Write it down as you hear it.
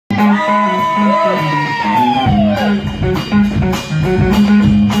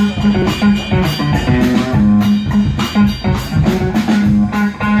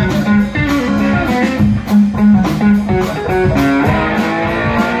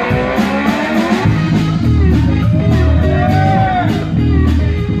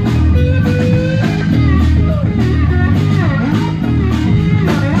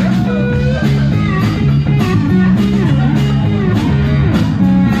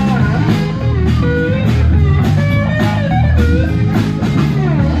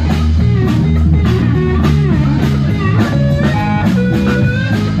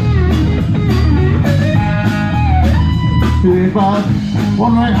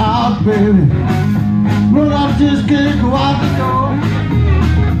One way out, baby. But I just can't go out the door.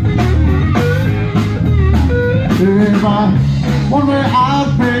 If I one way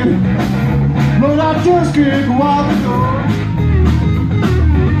out, baby. But I just can't go out the door.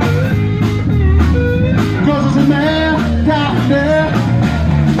 'Cause there's a man down there,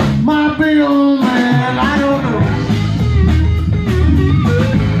 might be old man, I don't know.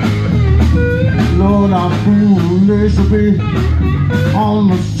 Lord, I'm foolish to be on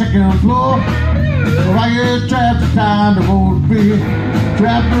the second floor, but I get trapped in time to won't be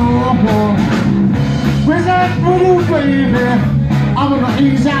trapped no more. Where's that voodoo baby? I'm gonna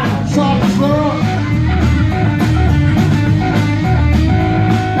ease out soft and slow.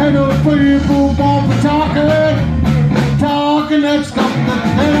 Ain't no people won't be talking that stuff that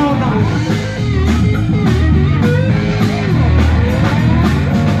they don't know.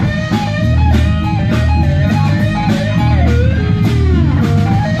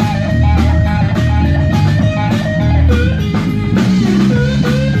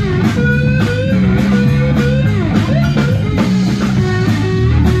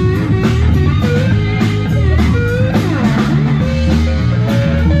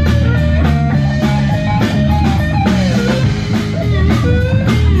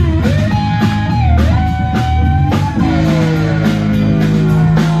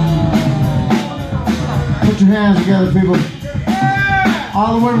 Put your hands together, people.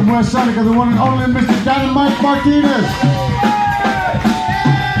 All the way from West Seneca, the one and only Mr. Dynamite Martinez.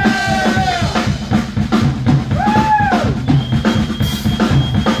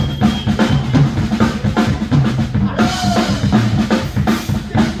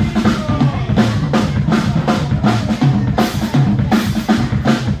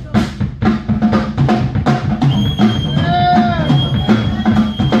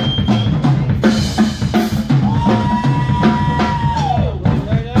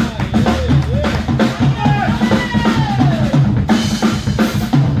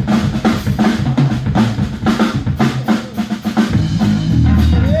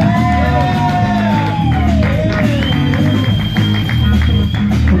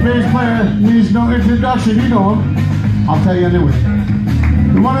 Needs no introduction, you know him. I'll tell you anyway.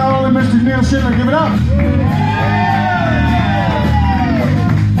 The one and only Mr. Neil Schindler, give it up.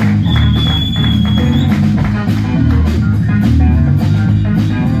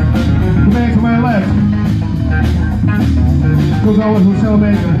 The man to my left goes on with Hussein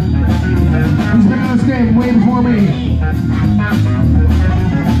Maker. He's been in this game way before me,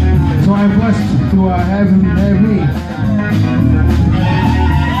 so I'm blessed to have me.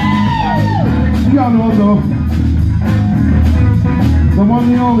 Y'all know it though. The one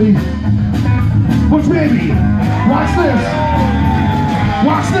and the only Butch Baby. Watch this.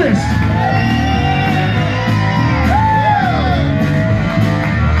 Watch this.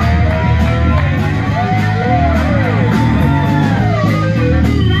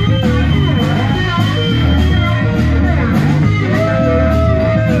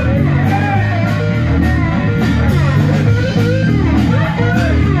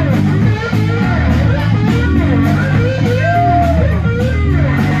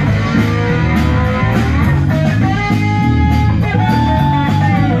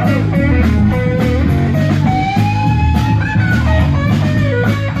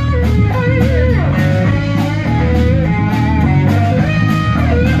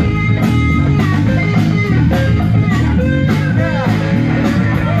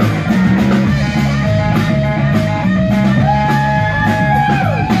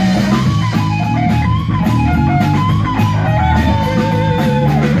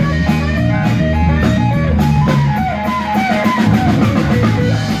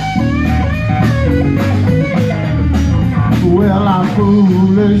 Well, I'm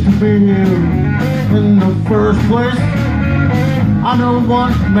foolish to be here in the first place. I know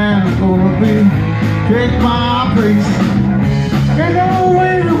one man's gonna take my place. Ain't no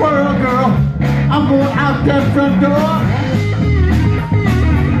way in the world, girl, I'm going out that front door.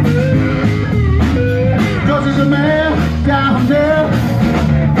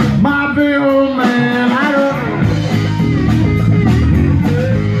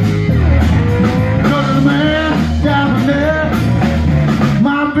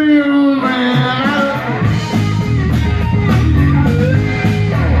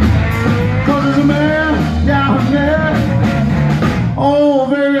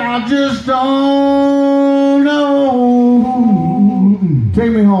 I just don't know.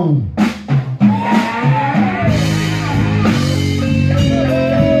 Take me home.